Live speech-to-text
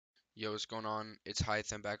Yo, what's going on? It's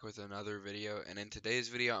Hythe. I'm back with another video, and in today's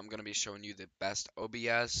video, I'm going to be showing you the best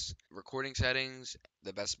OBS recording settings,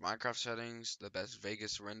 the best Minecraft settings, the best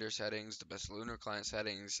Vegas render settings, the best Lunar client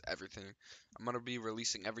settings, everything. I'm going to be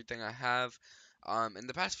releasing everything I have. In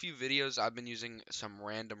the past few videos, I've been using some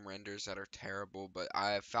random renders that are terrible, but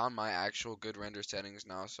I have found my actual good render settings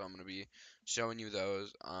now, so I'm going to be showing you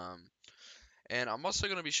those. And I'm also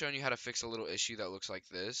going to be showing you how to fix a little issue that looks like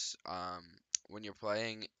this. When you're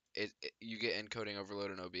playing, you get encoding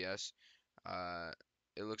overload in OBS. Uh,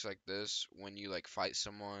 it looks like this. When you like fight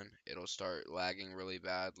someone, it'll start lagging really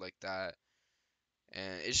bad like that.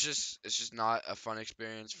 And it's just not a fun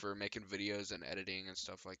experience for making videos and editing and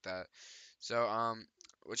stuff like that. So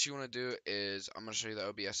what you want to do is I'm going to show you the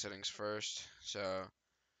OBS settings first. So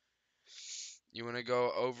you want to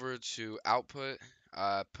go over to output,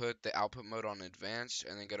 put the output mode on advanced,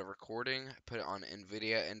 and then go to recording, put it on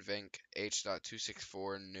NVIDIA NVENC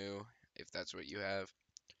H.264 new, if that's what you have.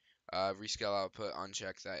 Rescale output,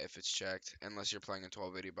 uncheck that if it's checked, unless you're playing in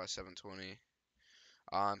 1280 by 720.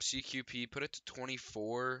 CQP, put it to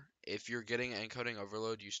 24. If you're getting encoding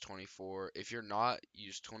overload, use 24. If you're not,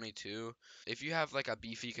 use 22. If you have like a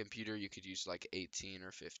beefy computer, you could use like 18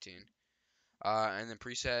 or 15. And then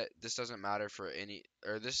preset, this doesn't matter for any,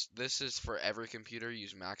 or this is for every computer.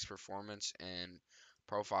 Use max performance and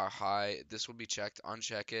profile high. This will be checked.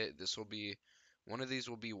 Uncheck it. This will be, one of these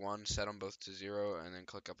will be 1. Set them both to 0, and then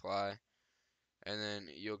click apply. And then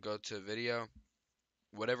you'll go to video.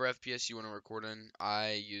 Whatever FPS you want to record in,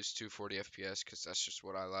 I use 240 FPS because that's just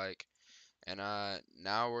what I like. And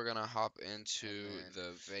now we're gonna hop into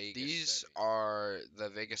the Vegas. These are the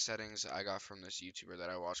Vegas settings I got from this YouTuber that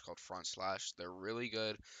I watch called Front Slash. They're really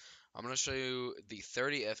good. I'm gonna show you the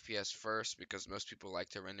 30 FPS first because most people like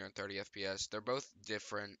to render in 30 FPS. They're both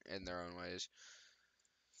different in their own ways.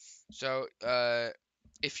 So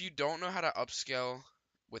if you don't know how to upscale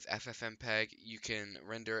with FFmpeg, you can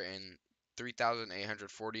render in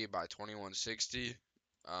 3840 by 2160,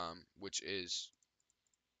 which is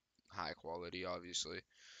high quality, obviously.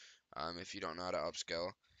 If you don't know how to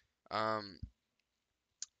upscale. Um,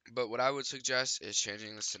 but what I would suggest is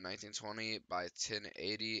changing this to 1920 by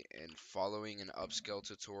 1080 and following an upscale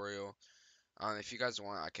tutorial. If you guys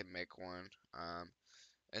want, I can make one.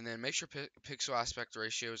 And then make sure pixel aspect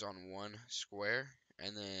ratio is on 1 square,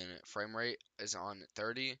 and then frame rate is on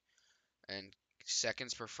 30, and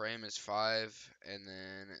seconds per frame is 5, and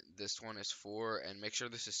then this one is 4, and make sure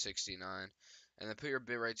this is 69. And then put your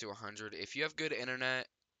bitrate to 100. If you have good internet,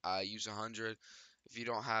 use 100. If you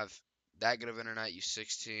don't have that good of internet, use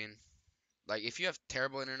 16. Like if you have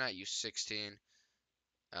terrible internet, use 16.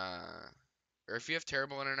 Uh, or if you have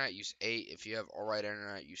terrible internet, use 8. If you have alright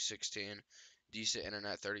internet, use 16. Decent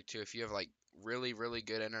internet, 32. If you have like really, really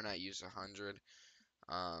good internet, use 100.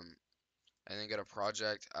 And then go to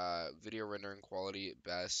project, video rendering quality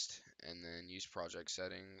best, and then use project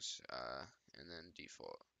settings, and then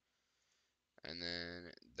default. And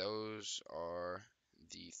then those are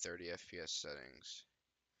the 30 FPS settings.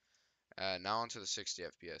 Now onto the 60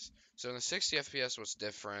 FPS. So in the 60 FPS, what's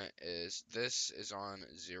different is this is on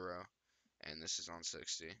 0 and this is on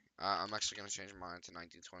 60. I'm actually going to change mine to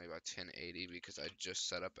 1920 by 1080 because I just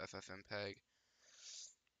set up FFmpeg.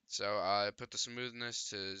 So I put the smoothness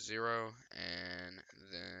to 0 and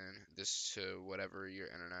then this to whatever your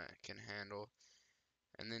internet can handle.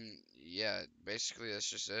 And then yeah, basically that's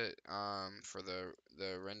just it for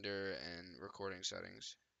the render and recording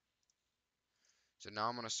settings. So now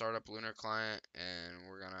I'm gonna start up Lunar client and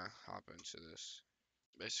we're gonna hop into this.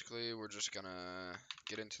 Basically, we're just gonna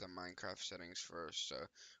get into the Minecraft settings first. So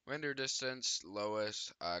render distance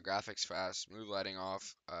lowest, graphics fast, smooth lighting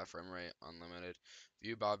off, frame rate unlimited,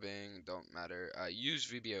 view bobbing don't matter. Use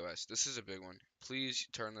VBOS. This is a big one. Please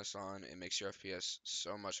turn this on. It makes your FPS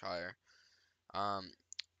so much higher. Um,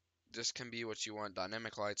 this can be what you want.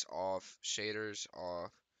 Dynamic lights off, shaders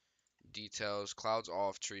off, details, clouds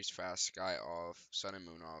off, trees fast, sky off, sun and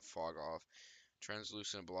moon off, fog off,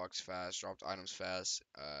 translucent blocks fast, dropped items fast,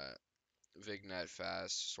 vignette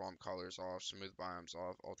fast, swamp colors off, smooth biomes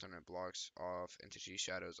off, alternate blocks off, entity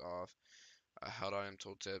shadows off, held item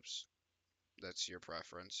tooltips, that's your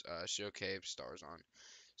preference, show cape, stars on.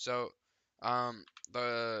 So,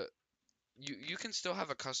 the you can still have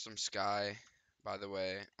a custom sky, by the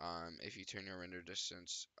way, if you turn your render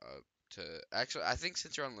distance up to, actually, I think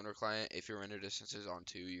since you're on Lunar Client, if your render distance is on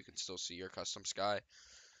 2, you can still see your custom sky.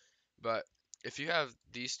 But if you have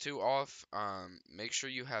these two off, make sure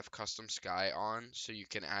you have custom sky on so you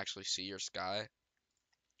can actually see your sky.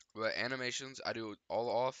 But animations, I do all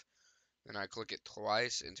off, and I click it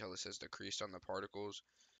twice until it says decreased on the particles.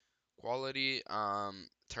 Quality,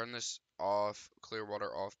 turn this off, clear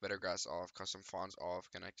water off, better grass off, custom fonts off,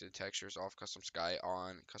 connected textures off, custom sky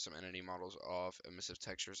on, custom entity models off, emissive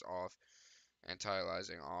textures off,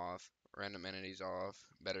 anti-aliasing off, random entities off,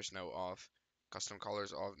 better snow off, custom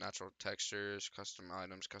colors off, natural textures, custom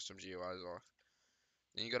items, custom GUIs off.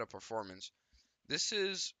 Then you go to performance. This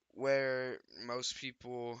is where most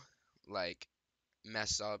people like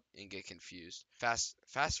mess up and get confused. Fast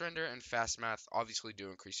render and fast math obviously do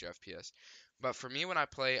increase your FPS. But for me when I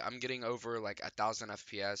play, I'm getting over like 1000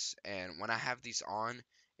 FPS, and when I have these on,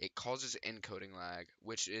 it causes encoding lag,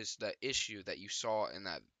 which is the issue that you saw in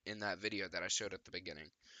that video that I showed at the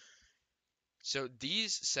beginning. So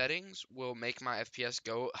these settings will make my FPS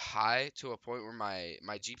go high to a point where my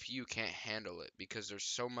GPU can't handle it, because there's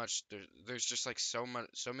so much there's just like so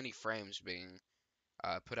many frames being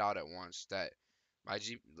put out at once that my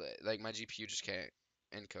GPU just can't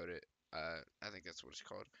encode it. I think that's what it's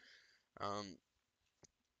called. Um,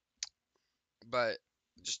 but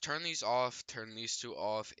just turn these off, turn these two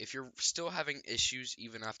off. If you're still having issues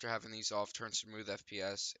even after having these off, turn smooth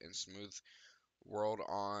FPS and smooth world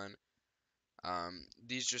on.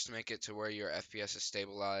 These just make it to where your FPS is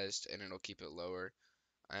stabilized and it'll keep it lower.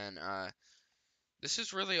 And this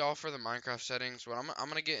is really all for the Minecraft settings. What I'm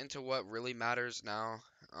gonna get into what really matters now.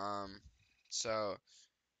 Um, so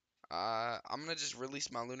I'm gonna just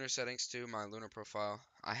release my Lunar settings too, my Lunar profile.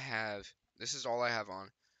 This is all I have on: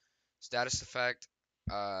 status effect,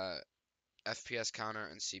 uh, FPS counter,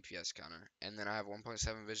 and CPS counter. And then I have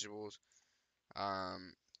 1.7 visuals,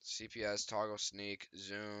 CPS, toggle, sneak,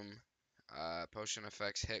 zoom, potion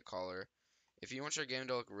effects, hit caller. If you want your game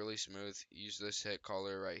to look really smooth, use this hit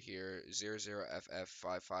caller right here,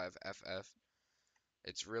 00FF55FF.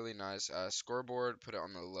 It's really nice. Scoreboard, put it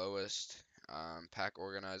on the lowest. Pack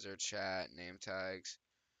organizer, chat, name tags.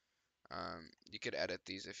 You could edit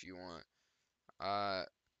these if you want. I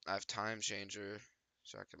have time changer,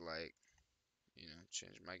 so I could like,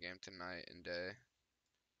 change my game to night and day.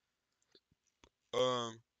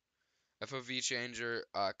 FOV changer.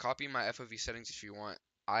 Copy my FOV settings if you want.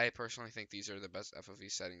 I personally think these are the best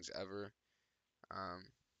FOV settings ever. Um,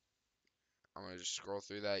 I'm gonna just scroll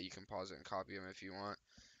through that. You can pause it and copy them if you want.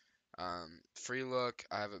 Free look,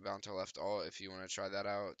 I have it bound to left alt if you want to try that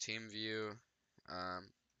out. Team view, I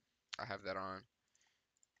have that on.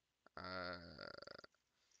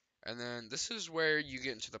 And then this is where you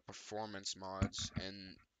get into the performance mods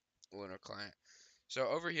in Lunar Client. So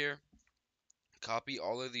over here, copy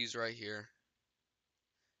all of these right here,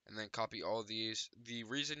 and then copy all these. The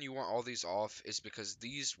reason you want all these off is because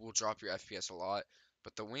these will drop your FPS a lot,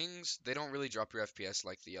 but the wings, they don't really drop your FPS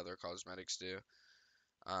like the other cosmetics do.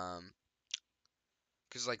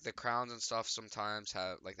 Because like the crowns and stuff sometimes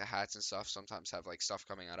have, like the hats and stuff sometimes have like stuff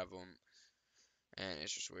coming out of them, and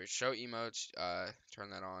it's just weird. Show emotes, turn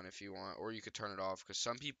that on if you want, or you could turn it off, because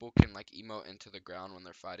some people can like emote into the ground when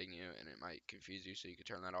they're fighting you, and it might confuse you, so you could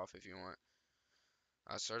turn that off if you want.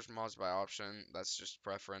 Search mods by option, that's just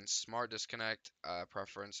preference. Smart disconnect,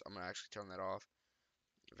 preference, I'm gonna actually turn that off.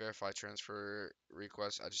 Verify transfer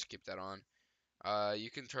request, I just keep that on.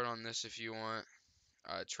 You can turn on this if you want.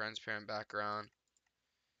 Transparent background.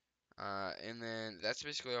 And then that's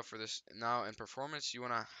basically all for this. Now in performance, you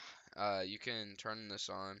can turn this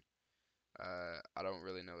on. I don't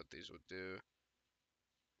really know what these would do.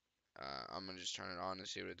 I'm gonna just turn it on and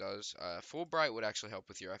see what it does. Full bright would actually help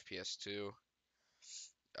with your FPS too.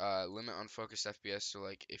 Limit unfocused FPS, so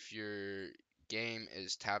like if your game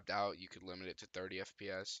is tabbed out, you could limit it to 30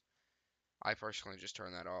 FPS. I personally just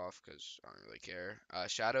turn that off because I don't really care.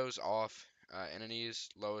 Shadows off. Entities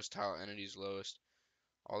lowest. Tile entities lowest.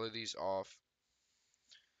 All of these off.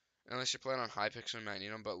 Unless you're playing on high pixel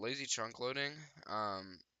magnetum, but lazy chunk loading,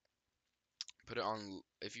 put it on.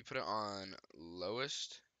 If you put it on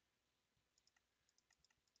lowest,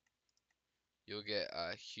 you'll get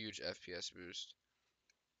a huge FPS boost.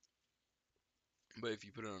 But if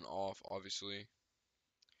you put it on off, obviously,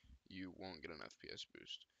 you won't get an FPS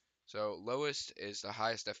boost. So lowest is the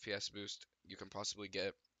highest FPS boost you can possibly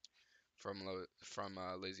get from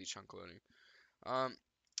lazy chunk loading.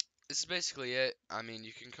 This is basically it. I mean,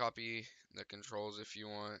 you can copy the controls if you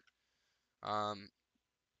want. Um,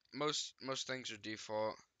 most things are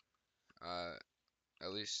default, uh,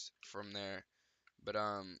 at least from there. But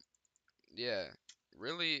yeah,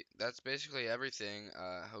 really, that's basically everything.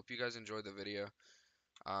 Hope you guys enjoyed the video.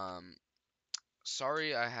 Um,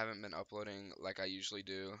 sorry I haven't been uploading like I usually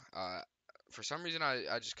do. For some reason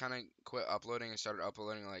I just kind of quit uploading and started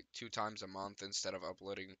uploading like 2 times a month instead of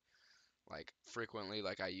uploading like frequently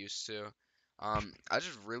like I used to. I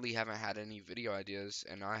just really haven't had any video ideas,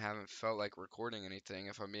 and I haven't felt like recording anything,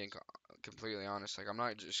 if I'm being completely honest. Like, I'm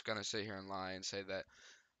not just gonna sit here and lie and say that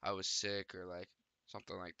I was sick or like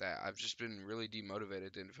something like that. I've just been really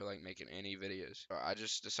demotivated, didn't feel like making any videos. So I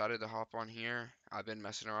just decided to hop on here. I've been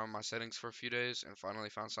messing around with my settings for a few days and finally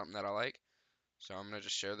found something that I like. So I'm gonna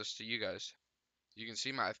just share this to you guys. You can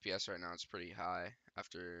see my FPS right now, it's pretty high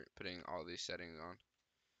after putting all these settings on.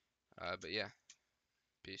 But yeah,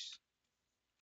 peace.